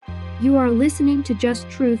You are listening to Just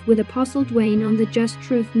Truth with Apostle Dwayne on the Just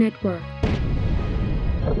Truth Network.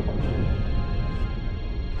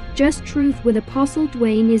 Just Truth with Apostle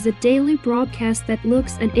Dwayne is a daily broadcast that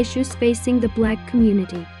looks at issues facing the Black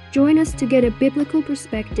community. Join us to get a biblical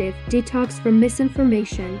perspective, detox from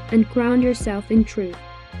misinformation, and ground yourself in truth.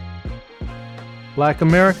 Black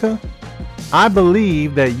America, I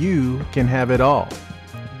believe that you can have it all.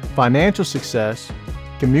 Financial success,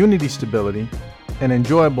 community stability, an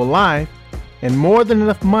enjoyable life, and more than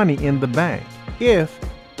enough money in the bank if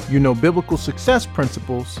you know biblical success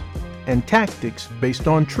principles and tactics based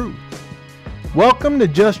on truth. Welcome to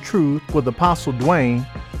Just Truth with Apostle Dwayne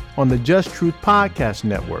on the Just Truth Podcast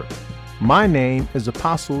Network. My name is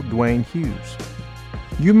Apostle Dwayne Hughes.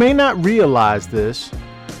 You may not realize this,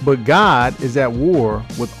 but God is at war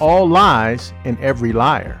with all lies and every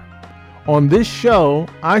liar. On this show,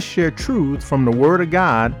 I share truth from the Word of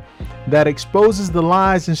God that exposes the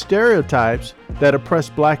lies and stereotypes that oppress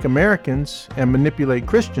Black Americans and manipulate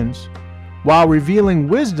Christians, while revealing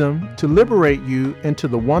wisdom to liberate you into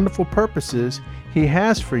the wonderful purposes He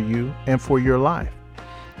has for you and for your life.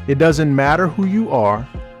 It doesn't matter who you are,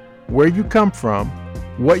 where you come from,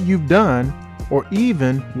 what you've done, or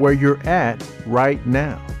even where you're at right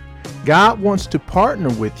now. God wants to partner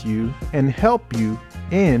with you and help you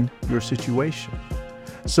in your situation.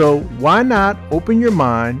 So why not open your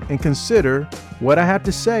mind and consider what I have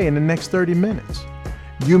to say in the next 30 minutes?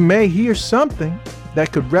 You may hear something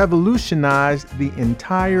that could revolutionize the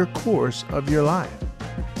entire course of your life.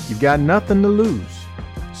 You've got nothing to lose.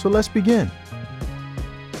 So let's begin.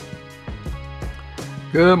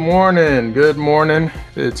 Good morning. Good morning.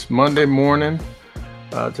 It's Monday morning.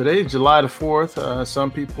 Today is July the 4th.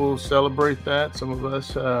 Some people celebrate that. Some of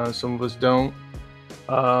us don't.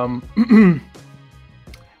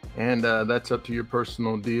 And that's up to your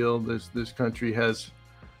personal deal. This country has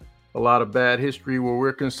a lot of bad history where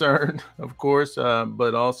we're concerned, of course,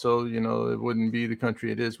 but also, it wouldn't be the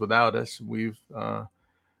country it is without us. We've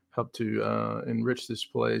helped to enrich this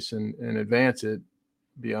place and advance it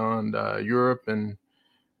beyond Europe and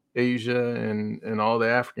Asia and all the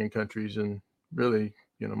African countries and really,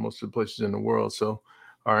 most of the places in the world. So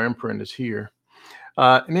our imprint is here.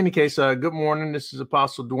 In any case, good morning. This is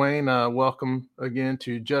Apostle Dwayne. Welcome again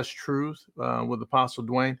to Just Truth with Apostle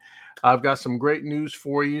Dwayne. I've got some great news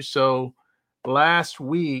for you. So last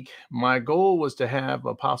week, my goal was to have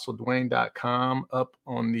apostledwayne.com up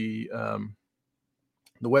on the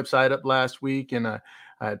website up last week. And I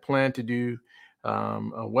had planned to do a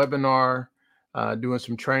webinar, doing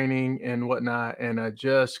some training and whatnot. And I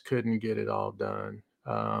just couldn't get it all done.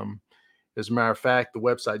 As a matter of fact, the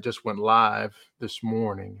website just went live this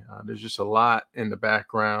morning. There's just a lot in the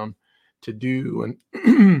background to do and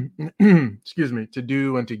to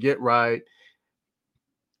do and to get right.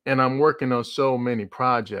 And I'm working on so many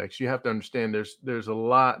projects. You have to understand there's a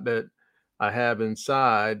lot that I have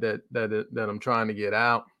inside that I'm trying to get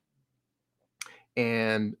out.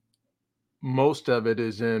 And most of it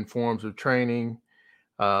is in forms of training,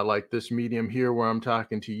 like this medium here where I'm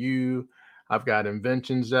talking to you. I've got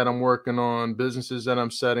inventions that I'm working on, businesses that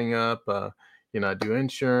I'm setting up. I do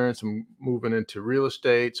insurance. I'm moving into real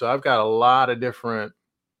estate. So I've got a lot of different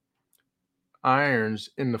irons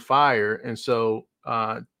in the fire. And so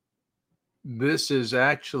this is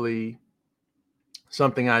actually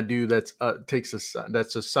something I do that's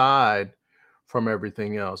aside from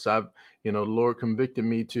everything else. The Lord convicted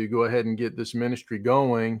me to go ahead and get this ministry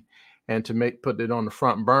going and to put it on the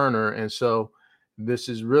front burner. And so this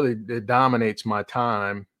is really, it dominates my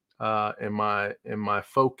time, and my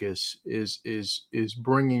focus is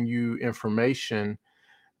bringing you information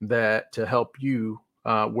that to help you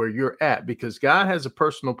where you're at, because God has a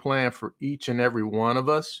personal plan for each and every one of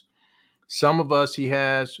us. Some of us, He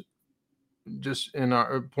has just in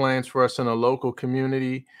our plans for us in a local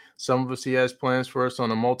community. Some of us, He has plans for us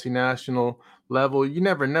on a multinational level. You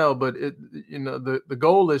never know, but the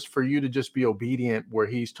goal is for you to just be obedient where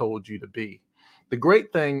He's told you to be. The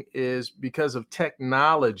great thing is because of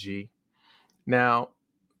technology, now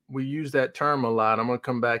we use that term a lot. I'm going to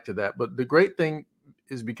come back to that. But the great thing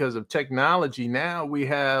is because of technology, now we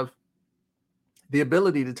have the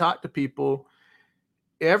ability to talk to people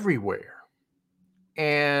everywhere.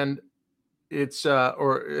 And it's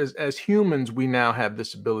as humans, we now have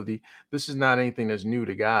this ability. This is not anything that's new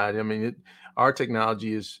to God. I mean, our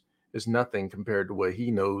technology is nothing compared to what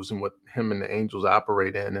He knows and what Him and the angels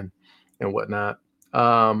operate in and whatnot.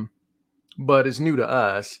 But it's new to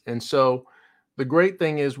us. And so the great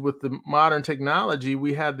thing is with the modern technology,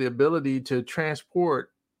 we have the ability to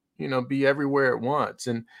transport, be everywhere at once.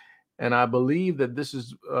 And And I believe that this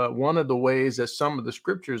is one of the ways that some of the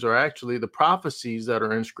scriptures are actually the prophecies that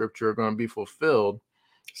are in scripture are going to be fulfilled.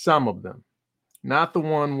 Some of them, not the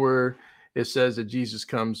one where it says that Jesus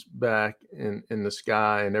comes back in the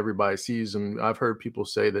sky and everybody sees him. I've heard people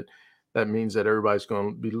say that that means that everybody's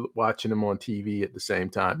going to be watching him on TV at the same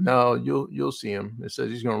time. No, you'll see him. It says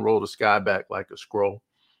he's going to roll the sky back like a scroll.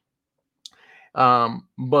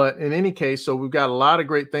 But in any case, so we've got a lot of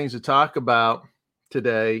great things to talk about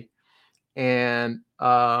today. And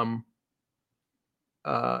so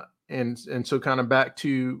kind of back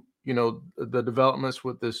to, the developments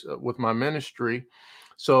with this, with my ministry.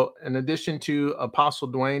 So in addition to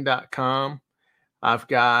apostledwayne.com, I've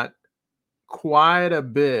got quite a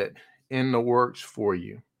bit in the works for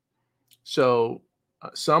you. So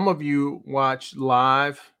some of you watch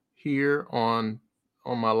live here on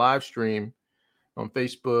my live stream on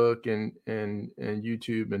Facebook and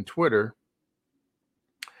YouTube and Twitter,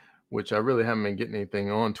 which I really haven't been getting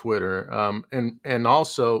anything on Twitter. And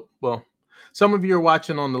also, well, some of you are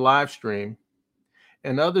watching on the live stream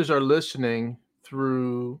and others are listening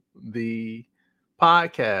through the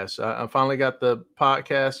podcast. I finally got the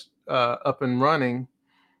podcast up and running.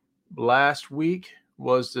 Last week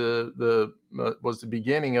was the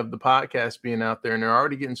beginning of the podcast being out there, and they're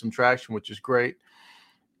already getting some traction, which is great.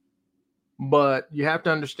 But you have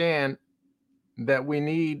to understand that we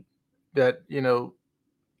need that, in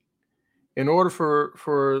order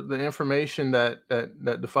for the information that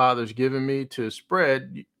the Father's given me to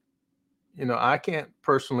spread, I can't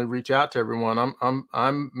personally reach out to everyone.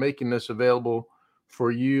 I'm making this available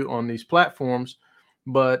for you on these platforms.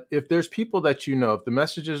 But if there's people that if the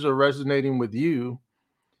messages are resonating with you,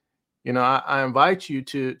 I invite you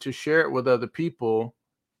to share it with other people.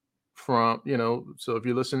 So if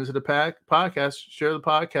you're listening to the podcast, share the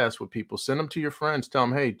podcast with people. Send them to your friends. Tell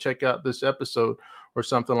them, hey, check out this episode or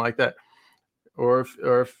something like that. Or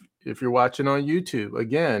if you're watching on YouTube,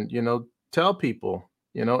 again, tell people,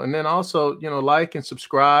 and then also, like and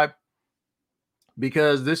subscribe,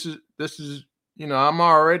 because this is, I'm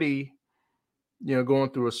already, going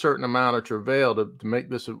through a certain amount of travail to make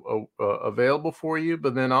this available for you.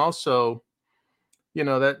 But then also,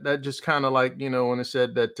 that just kind of like, when it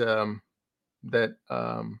said that, that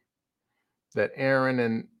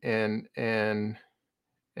Aaron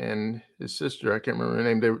and his sister, I can't remember her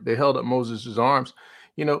name, they held up Moses's arms.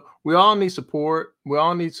 We all need support. We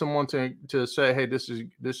all need someone to say, hey, this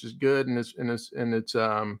is good, and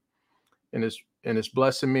it's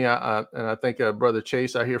blessing me. I think Brother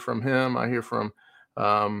Chase, I hear from him. I hear from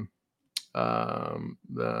the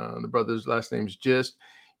brother's last name is Gist.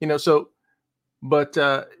 But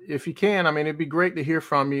if you can, I mean, it'd be great to hear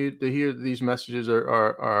from you, to hear these messages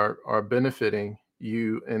are benefiting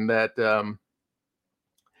you, and that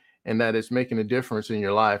it's making a difference in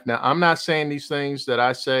your life. Now, I'm not saying these things that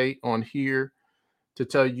I say on here to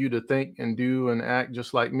tell you to think and do and act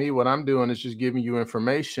just like me. What I'm doing is just giving you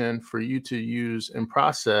information for you to use and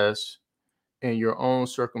process in your own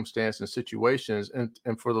circumstance and situations, and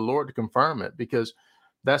for the Lord to confirm it, because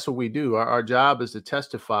that's what we do. Our job is to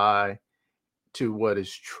testify to what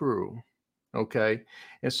is true. Okay.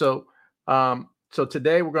 And so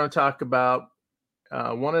today we're going to talk about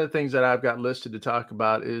one of the things that I've got listed to talk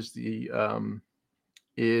about is the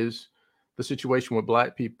situation with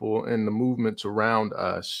Black people and the movements around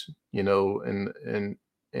us, and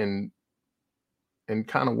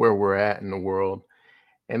kind of where we're at in the world.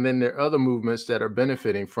 And then there are other movements that are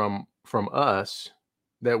benefiting from us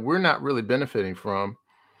that we're not really benefiting from.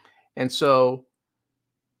 And so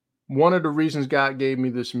one of the reasons God gave me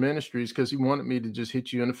this ministry is because he wanted me to just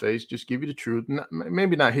hit you in the face, just give you the truth.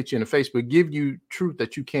 Maybe not hit you in the face, but give you truth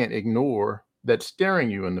that you can't ignore, that's staring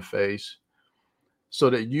you in the face, so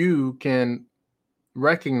that you can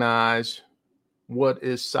recognize what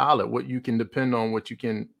is solid, what you can depend on, what you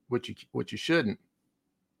shouldn't.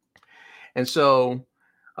 And so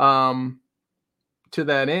to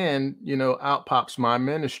that end, out pops my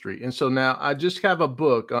ministry. And so now I just have a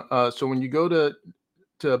book. So when you go to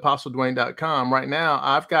apostledwayne.com right now,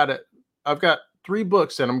 I've got 3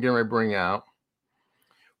 books that I'm getting ready to bring out.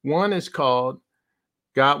 One is called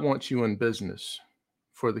God Wants You in Business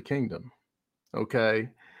for the Kingdom. Okay.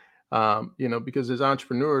 Because as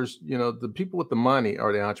entrepreneurs, the people with the money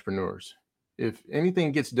are the entrepreneurs. If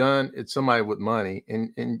anything gets done, it's somebody with money,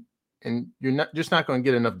 and you're not going to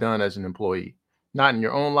get enough done as an employee, not in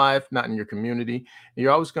your own life, not in your community.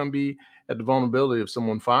 You're always going to be at the vulnerability of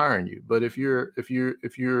someone firing you. But if you're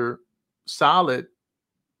solid,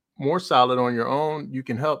 more solid on your own, you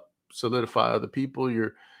can help solidify other people,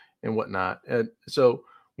 and whatnot. And so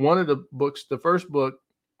one of the books, the first book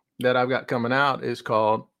that I've got coming out is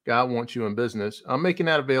called God wants you in business. I'm making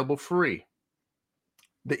that available free.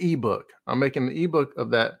 The ebook. I'm making the ebook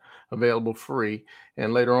of that available free,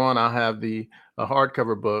 and later on, I'll have the a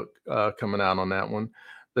hardcover book coming out on that one.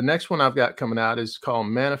 The next one I've got coming out is called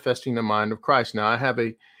 "Manifesting the Mind of Christ." Now, I have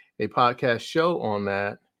a podcast show on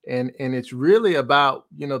that, and it's really about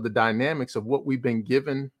the dynamics of what we've been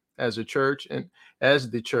given as a church and as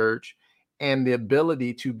the church, and the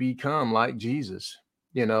ability to become like Jesus.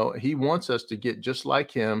 He wants us to get just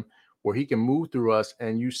like him, where he can move through us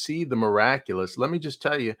and you see the miraculous. Let me just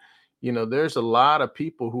tell you, there's a lot of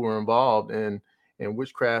people who are involved in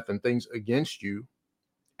witchcraft and things against you,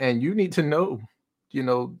 and you need to know,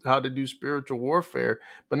 how to do spiritual warfare.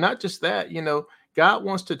 But not just that, God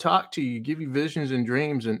wants to talk to you, give you visions and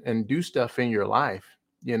dreams, and do stuff in your life.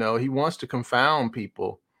 He wants to confound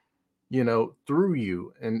people, through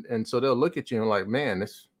you. And so they'll look at you and like, man,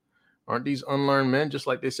 this aren't these unlearned men, just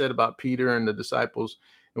like they said about Peter and the disciples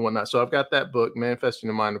and whatnot. So I've got that book, Manifesting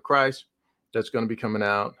the Mind of Christ, that's going to be coming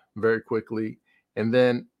out very quickly. And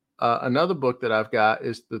then another book that I've got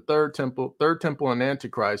is the Third Temple and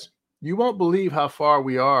Antichrist. You won't believe how far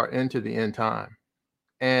we are into the end time.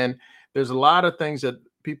 And there's a lot of things that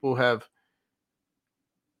people have,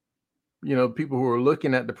 people who are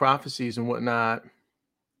looking at the prophecies and whatnot,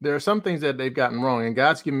 there are some things that they've gotten wrong, and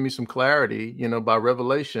God's given me some clarity, by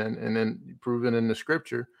revelation and then proven in the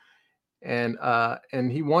scripture. And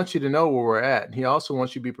he wants you to know where we're at. He also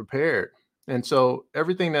wants you to be prepared. And so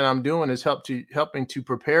everything that I'm doing is helping to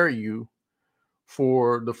prepare you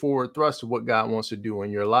for the forward thrust of what God wants to do in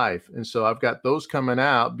your life. And so I've got those coming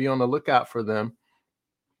out. Be on the lookout for them.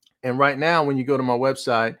 And right now, when you go to my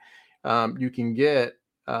website, you can get,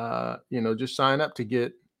 just sign up to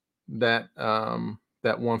get that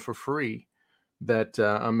one for free that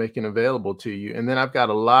I'm making available to you. And then I've got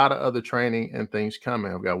a lot of other training and things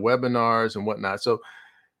coming. I've got webinars and whatnot.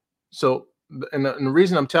 And the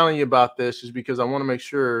reason I'm telling you about this is because I want to make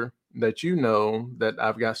sure that you know that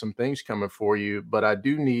I've got some things coming for you, but I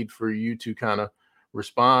do need for you to kind of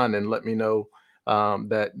respond and let me know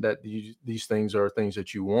that these things are things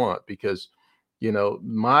that you want, because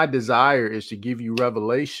my desire is to give you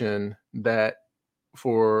revelation that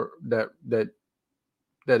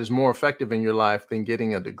is more effective in your life than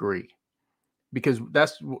getting a degree, because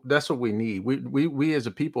that's what we need. We as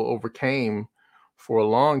a people overcame for a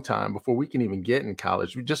long time before we can even get in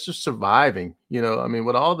college. We just surviving, I mean,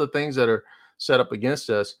 with all the things that are set up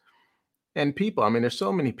against us. And people, I mean, there's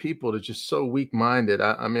so many people that are just so weak-minded.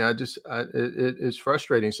 It's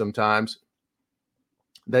frustrating sometimes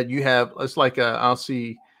that you have, it's like I'll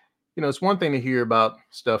see, it's one thing to hear about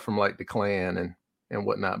stuff from like the Klan and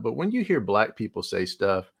whatnot, but when you hear Black people say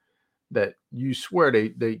stuff that you swear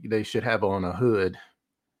they should have on a hood,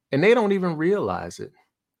 and they don't even realize it.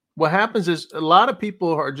 What happens is a lot of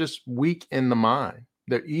people are just weak in the mind.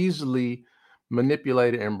 They're easily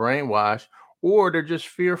manipulated and brainwashed, or they're just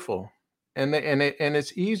fearful. And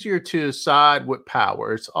it's easier to side with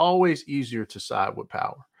power. It's always easier to side with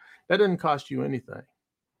power. That doesn't cost you anything.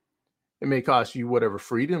 It may cost you whatever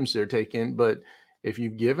freedoms they're taking, but if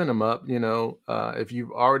you've given them up, if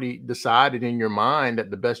you've already decided in your mind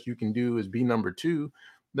that the best you can do is be number two,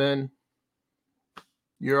 then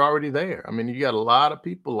you're already there. I mean, you got a lot of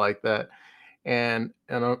people like that, and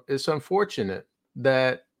it's unfortunate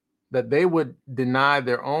that they would deny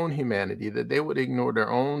their own humanity, that they would ignore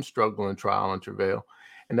their own struggle and trial and travail,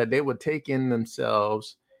 and that they would take in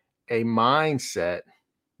themselves a mindset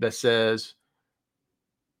that says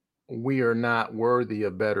we are not worthy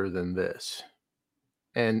of better than this,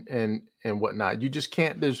 and whatnot. You just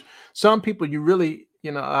can't. There's some people you really,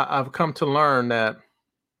 I've come to learn that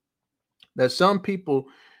some people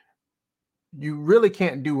you really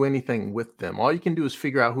can't do anything with them. All you can do is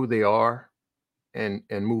figure out who they are and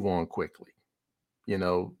move on quickly,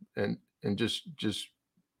 and just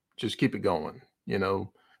keep it going,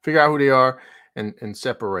 figure out who they are and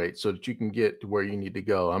separate so that you can get to where you need to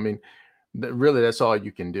go. I mean, really, that's all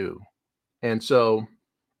you can do. And so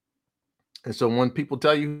when people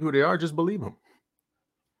tell you who they are, just believe them.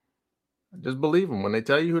 Just believe them. When they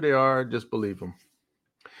tell you who they are, just believe them.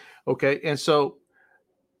 Okay. And so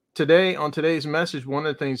on today's message, one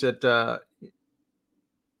of the things that,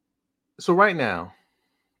 so right now,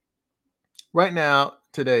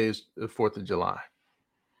 today is the 4th of July.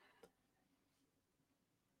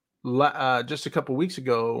 Just a couple weeks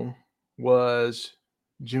ago was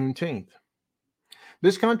Juneteenth.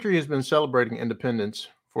 This country has been celebrating independence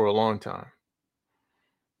for a long time,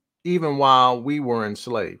 even while we were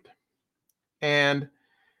enslaved. And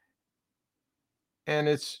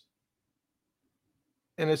it's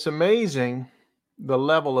amazing the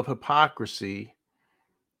level of hypocrisy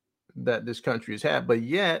that this country has had, but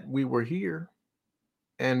yet we were here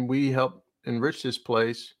and we helped enrich this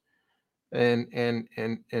place, and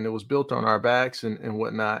it was built on our backs and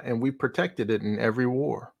whatnot, and we protected it in every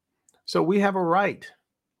war. So we have a right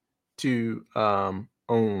to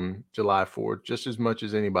own July 4th just as much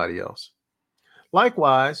as anybody else.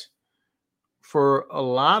 Likewise, for a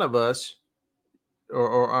lot of us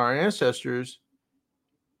or our ancestors,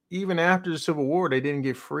 even after the Civil War, they didn't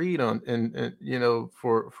get freed on, and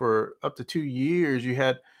for up to 2 years, you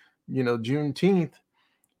had, Juneteenth.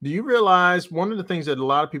 Do you realize one of the things that a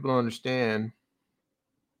lot of people don't understand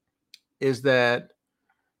is that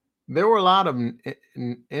there were a lot of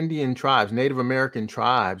Indian tribes, Native American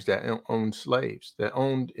tribes that owned slaves, that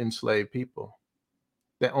owned enslaved people,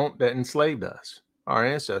 that enslaved us, our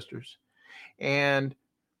ancestors. And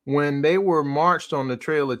when they were marched on the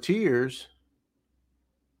Trail of Tears,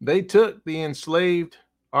 they took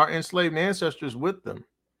our enslaved ancestors with them.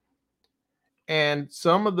 And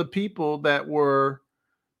some of the people that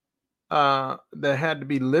had to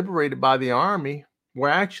be liberated by the army were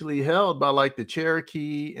actually held by like the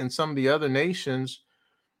Cherokee and some of the other nations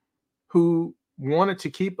who wanted to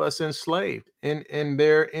keep us enslaved in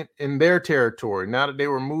their territory. Now that they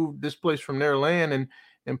were displaced from their land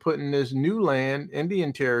and put in this new land,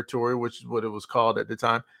 Indian territory, which is what it was called at the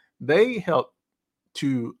time, they helped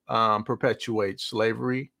to perpetuate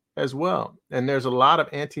slavery as well. And there's a lot of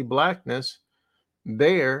anti-blackness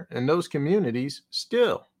there in those communities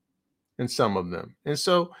still, in some of them. And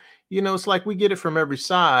so, it's like we get it from every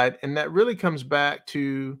side. And that really comes back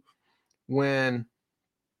to when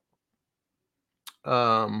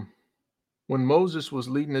Moses was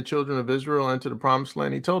leading the children of Israel into the promised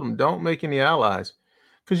land. He told them, don't make any allies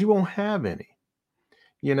because you won't have any,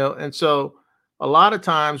 and so a lot of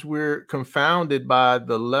times we're confounded by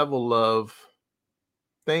the level of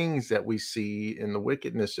things that we see and the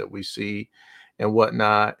wickedness that we see and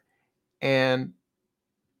whatnot. And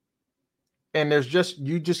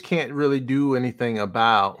you just can't really do anything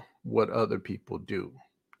about what other people do.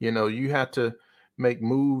 You have to make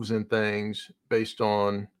moves and things based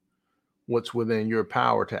on what's within your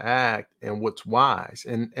power to act and what's wise.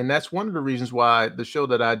 And that's one of the reasons why the show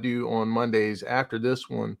that I do on Mondays after this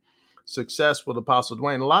one, Success with Apostle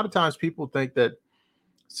Dwayne, a lot of times people think that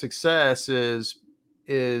success is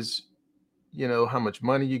how much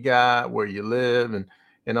money you got, where you live,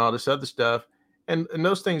 and all this other stuff. And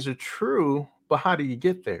those things are true, but how do you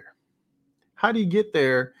get there? How do you get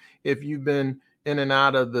there if you've been in and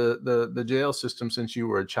out of the jail system since you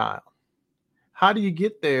were a child? How do you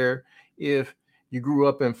get there if you grew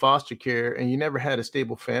up in foster care and you never had a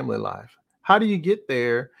stable family life? How do you get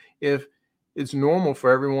there if it's normal for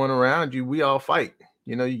everyone around you? We all fight.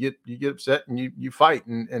 You get upset and you fight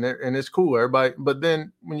and it's cool, everybody. But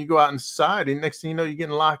then when you go out in society, next thing you know, you're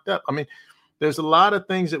getting locked up. I mean, there's a lot of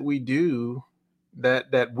things that we do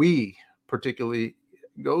that we particularly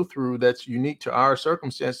go through that's unique to our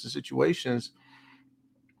circumstances, situations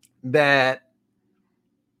that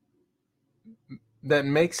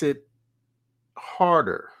makes it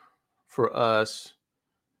harder for us,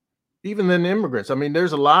 even than immigrants. I mean,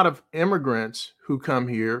 there's a lot of immigrants who come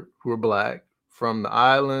here who are Black from the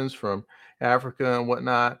islands, from Africa and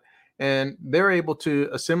whatnot, and they're able to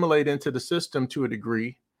assimilate into the system to a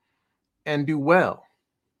degree and do well,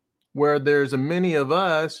 where there's many of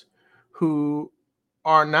us who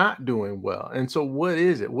are not doing well. And so what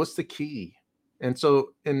is it? What's the key? And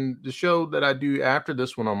so in the show that I do after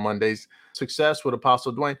this one on Mondays, Success with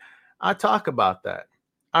Apostle Dwayne, I talk about that.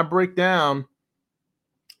 I break down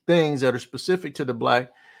things that are specific to the Black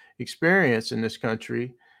experience in this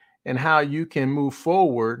country and how you can move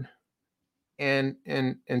forward and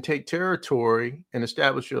take territory and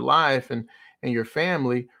establish your life and your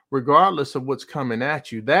family, regardless of what's coming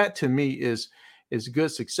at you. That to me is good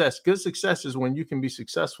success. Good success is when you can be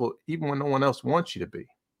successful even when no one else wants you to be.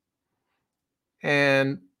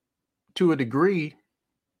 And to a degree,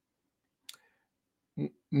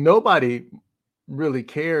 nobody really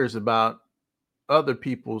cares about other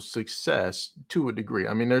people's success to a degree.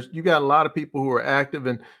 I mean, you got a lot of people who are active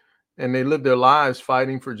and they live their lives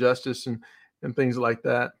fighting for justice and things like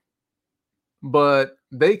that. But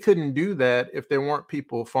they couldn't do that if there weren't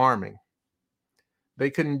people farming. They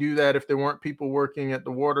couldn't do that if there weren't people working at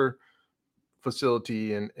the water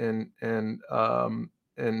facility and the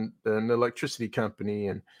electricity company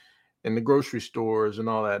and the grocery stores and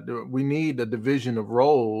all that. We need a division of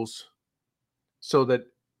roles so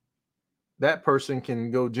that person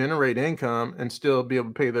can go generate income and still be able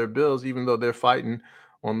to pay their bills, even though they're fighting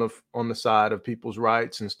on the side of people's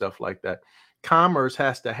rights and stuff like that. Commerce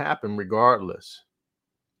has to happen regardless.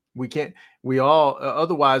 We can't, we all,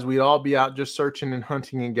 otherwise we'd all be out just searching and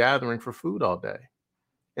hunting and gathering for food all day.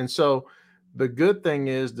 And so the good thing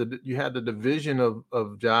is that you had the division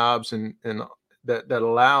of jobs and that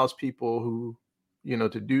allows people who,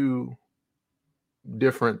 to do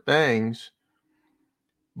different things,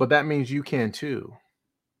 but that means you can too.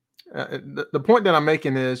 The point that I'm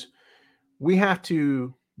making is we have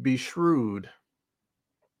to be shrewd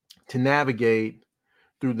to navigate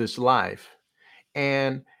through this life.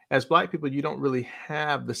 And as Black people, you don't really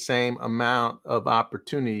have the same amount of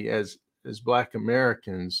opportunity as Black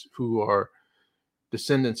Americans who are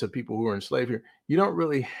descendants of people who are enslaved here. You don't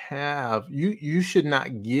really have, you should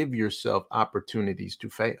not give yourself opportunities to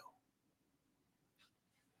fail.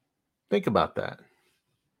 Think about that.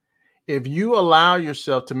 If you allow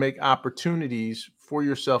yourself to make opportunities for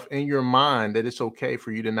yourself in your mind that it's okay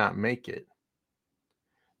for you to not make it,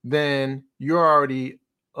 then you're already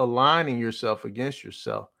aligning yourself against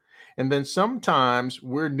yourself. And then sometimes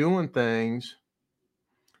we're doing things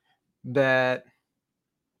that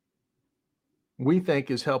we think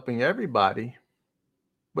is helping everybody,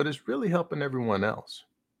 but it's really helping everyone else.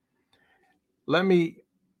 Let me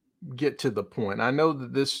get to the point. I know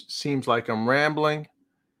that this seems like I'm rambling,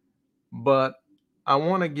 but I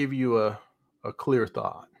want to give you a clear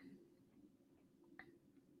thought.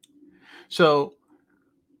 So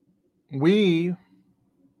we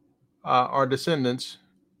are descendants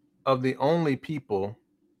of the only people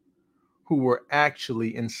who were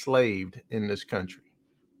actually enslaved in this country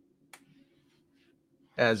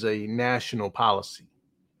as a national policy,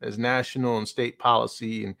 as national and state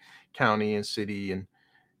policy and county and city and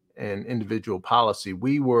individual policy.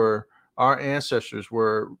 Our ancestors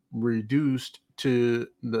were reduced to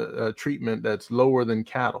the treatment that's lower than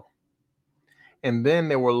cattle. And then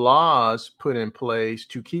there were laws put in place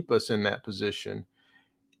to keep us in that position.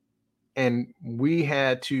 And we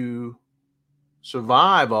had to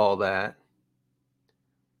survive all that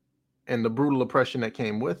and the brutal oppression that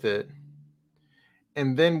came with it.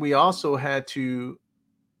 And then we also had to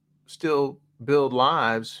still build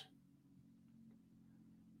lives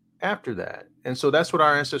after that. And so that's what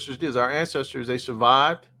our ancestors did. Our ancestors, they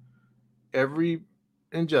survived every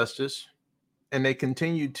injustice and they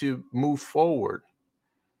continued to move forward.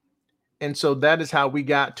 And so that is how we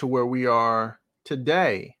got to where we are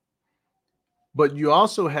today. But you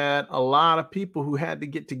also had a lot of people who had to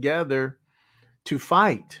get together to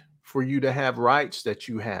fight for you to have rights that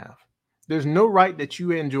you have. There's no right that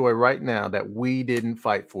you enjoy right now that we didn't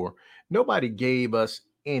fight for. Nobody gave us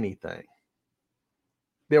anything.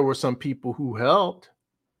 There were some people who helped.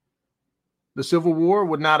 The Civil War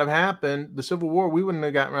would not have happened. The Civil War, we wouldn't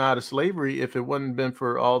have gotten out of slavery if it wouldn't been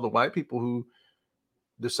for all the white people who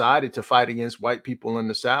decided to fight against white people in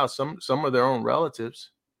the South, some of their own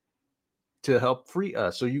relatives, to help free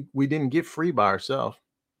us. So we didn't get free by ourselves.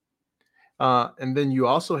 And then you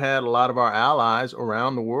also had a lot of our allies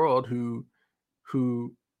around the world who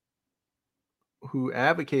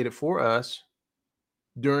advocated for us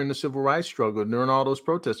during the civil rights struggle, during all those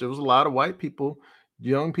protests. There was a lot of white people,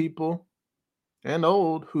 young people and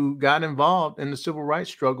old, who got involved in the civil rights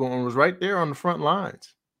struggle and was right there on the front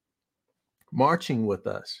lines, marching with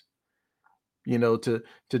us, to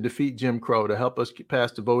defeat Jim Crow, to help us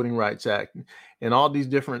pass the Voting Rights Act and all these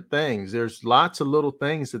different things. There's lots of little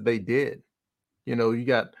things that they did. You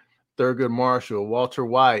got Thurgood Marshall, Walter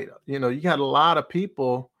White, you got a lot of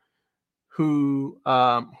people who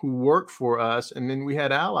worked for us. And then we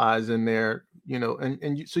had allies in there,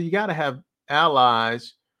 so you got to have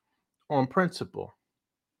allies on principle.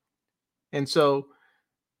 And so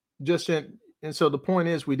the point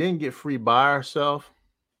is, we didn't get free by ourselves.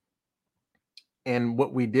 And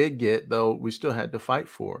what we did get, though, we still had to fight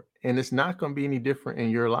for. And it's not going to be any different in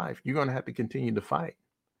your life. You're going to have to continue to fight.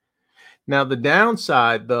 Now, the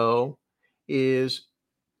downside, though, is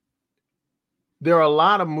there are a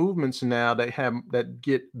lot of movements now that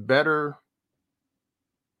get better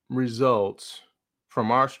results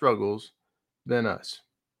from our struggles than us.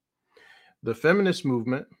 The feminist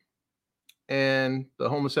movement and the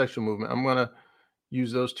homosexual movement, I'm going to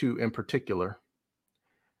use those two in particular,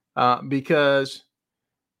 because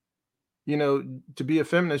to be a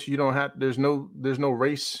feminist, you don't have, there's no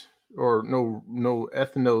race or no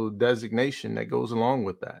ethno designation that goes along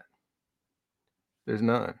with that. There's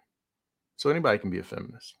none. So anybody can be a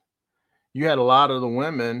feminist. You had a lot of the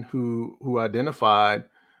women who identified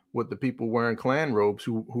with the people wearing Klan robes,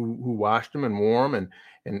 who washed them and wore them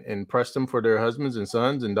and pressed them for their husbands and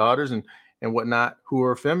sons and daughters and whatnot, who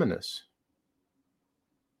are feminists.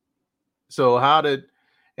 So how did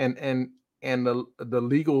and the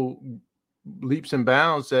legal leaps and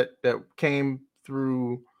bounds that came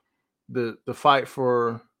through the fight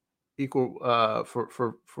for equal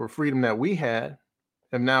for freedom that we had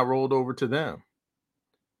have now rolled over to them.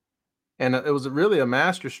 And it was really a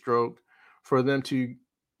masterstroke for them to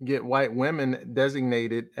get white women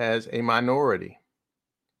designated as a minority.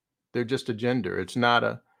 They're just a gender. It's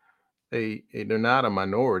not they're not a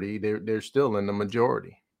minority. They're still in the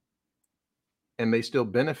majority, and they still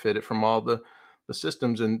benefited from all the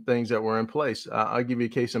systems and things that were in place. I'll give you a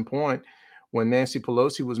case in point. When Nancy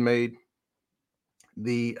Pelosi was made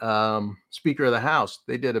the Speaker of the House,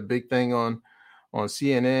 they did a big thing on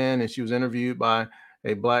CNN, and she was interviewed by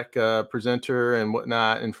a black presenter and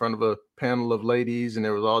whatnot in front of a panel of ladies, and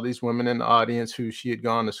there was all these women in the audience who she had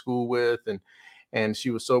gone to school with, and she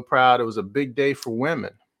was so proud. It was a big day for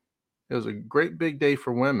women. It was a great big day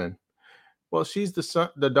for women. Well, she's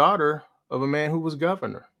the daughter of a man who was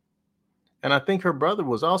governor, and I think her brother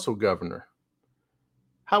was also governor.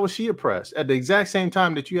 How was she oppressed? At the exact same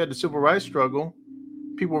time that you had the civil rights struggle,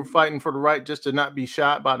 people were fighting for the right just to not be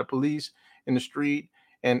shot by the police in the street,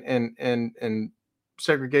 and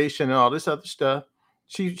segregation and all this other stuff.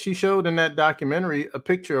 She showed in that documentary a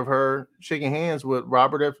picture of her shaking hands with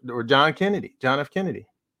John F. Kennedy.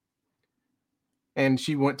 And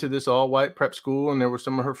she went to this all white prep school, and there were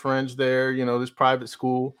some of her friends there, this private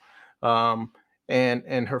school.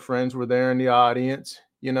 And her friends were there in the audience.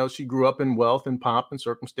 She grew up in wealth and pomp and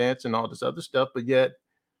circumstance and all this other stuff, but yet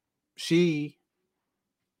she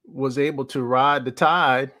was able to ride the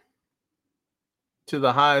tide to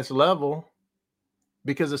the highest level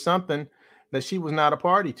because of something that she was not a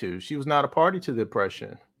party to. She was not a party to the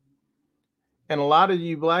oppression. And a lot of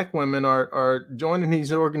you black women are joining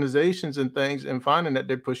these organizations and things and finding that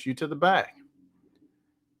they push you to the back.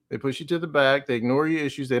 They push you to the back. They ignore your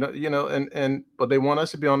issues. They don't, but they want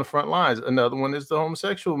us to be on the front lines. Another one is the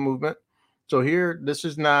homosexual movement. So here, this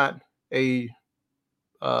is not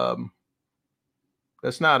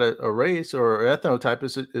that's not a race or ethnotype.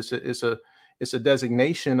 It's a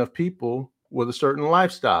designation of people with a certain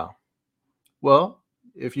lifestyle. Well,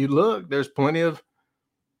 if you look, there's plenty of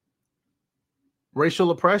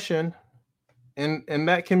racial oppression in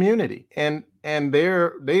that community, and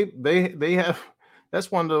they have,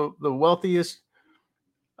 that's one of the wealthiest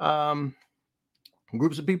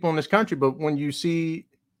groups of people in this country. But when you see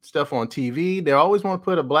stuff on TV, they always want to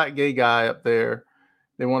put a black gay guy up there.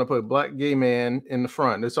 They want to put a black gay man in the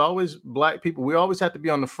front. It's always black people. We always have to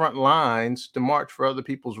be on the front lines to march for other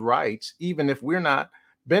people's rights, even if we're not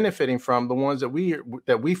benefiting from the ones that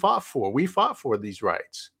we fought for. We fought for these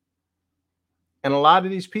rights. And a lot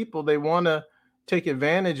of these people, they want to take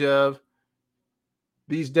advantage of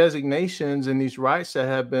these designations and these rights that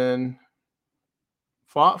have been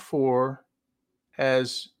fought for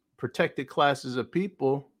as protected classes of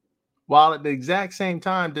people, while at the exact same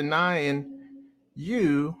time denying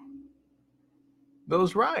you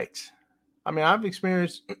those rights. I mean, I've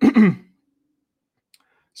experienced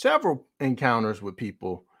several encounters with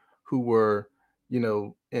people who were,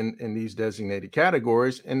 in these designated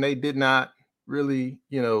categories, and they did not really,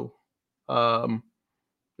 they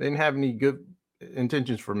didn't have any good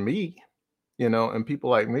intentions for me, and people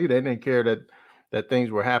like me, they didn't care that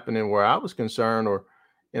things were happening where I was concerned,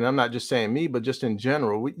 and I'm not just saying me, but just in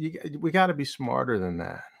general, we got to be smarter than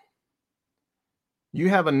that. You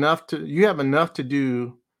have enough to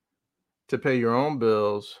do to pay your own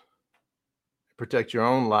bills, protect your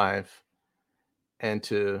own life, and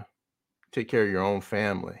to take care of your own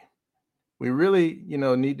family. We really,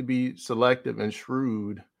 need to be selective and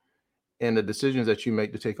shrewd in the decisions that you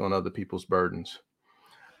make to take on other people's burdens.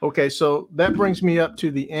 Okay, so that brings me up to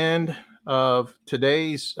the end of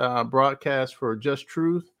today's broadcast for Just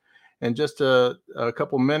Truth. And just a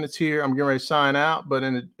couple minutes here, I'm getting ready to sign out, but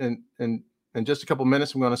in just a couple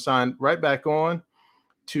minutes, I'm going to sign right back on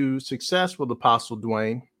to Success with Apostle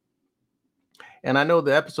Dwayne. And I know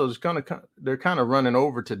the episode is they're kind of running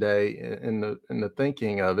over today in the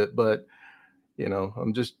thinking of it, but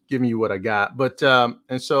I'm just giving you what I got. But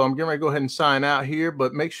and so I'm going to go ahead and sign out here,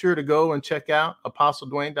 but make sure to go and check out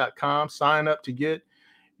apostledwayne.com, sign up to get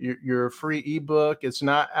your free ebook. It's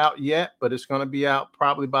not out yet, but it's going to be out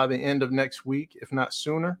probably by the end of next week, if not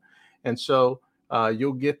sooner. And so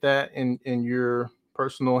you'll get that in your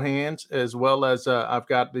personal hands, as well as I've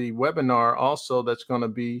got the webinar also that's going to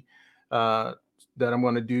be that I'm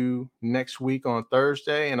going to do next week on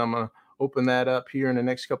Thursday, and I'm going to open that up here in the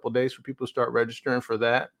next couple of days for people to start registering for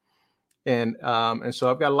that. And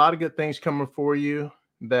so I've got a lot of good things coming for you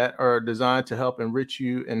that are designed to help enrich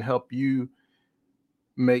you and help you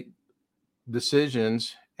make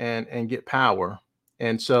decisions and get power.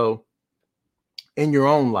 And so in your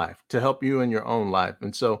own life, to help you in your own life.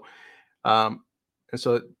 And so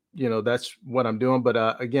that's what I'm doing.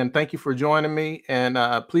 But again, thank you for joining me, and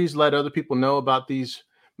please let other people know about these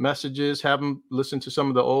messages. Have them listen to some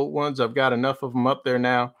of the old ones. I've got enough of them up there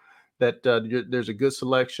now that there's a good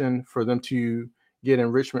selection for them to get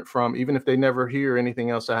enrichment from, even if they never hear anything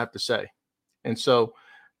else I have to say. And so,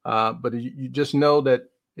 but you just know that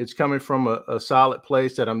it's coming from a solid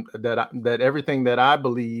place, that everything that I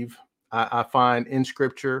believe I find in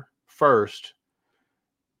Scripture first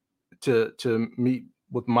to meet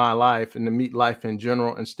with my life and to meet life in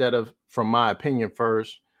general, instead of from my opinion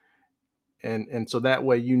first. And so that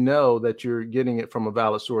way that you're getting it from a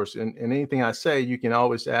valid source. And anything I say, you can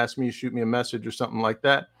always ask me, shoot me a message or something like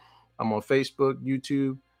that. I'm on Facebook,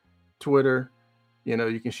 YouTube, Twitter.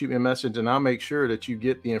 You can shoot me a message and I'll make sure that you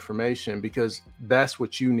get the information, because that's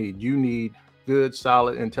what you need. You need good,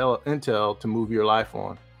 solid intel to move your life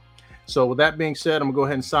on. So with that being said, I'm gonna go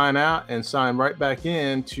ahead and sign out and sign right back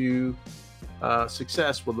in to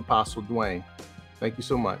Success with Apostle Dwayne. Thank you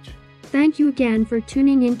so much. Thank you again for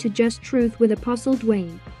tuning in to Just Truth with Apostle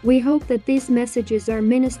Dwayne. We hope that these messages are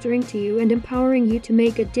ministering to you and empowering you to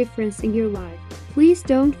make a difference in your life. Please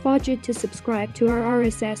don't forget to subscribe to our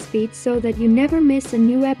RSS feed so that you never miss a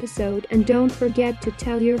new episode, and don't forget to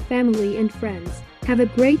tell your family and friends. Have a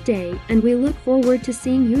great day, and we look forward to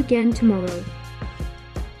seeing you again tomorrow.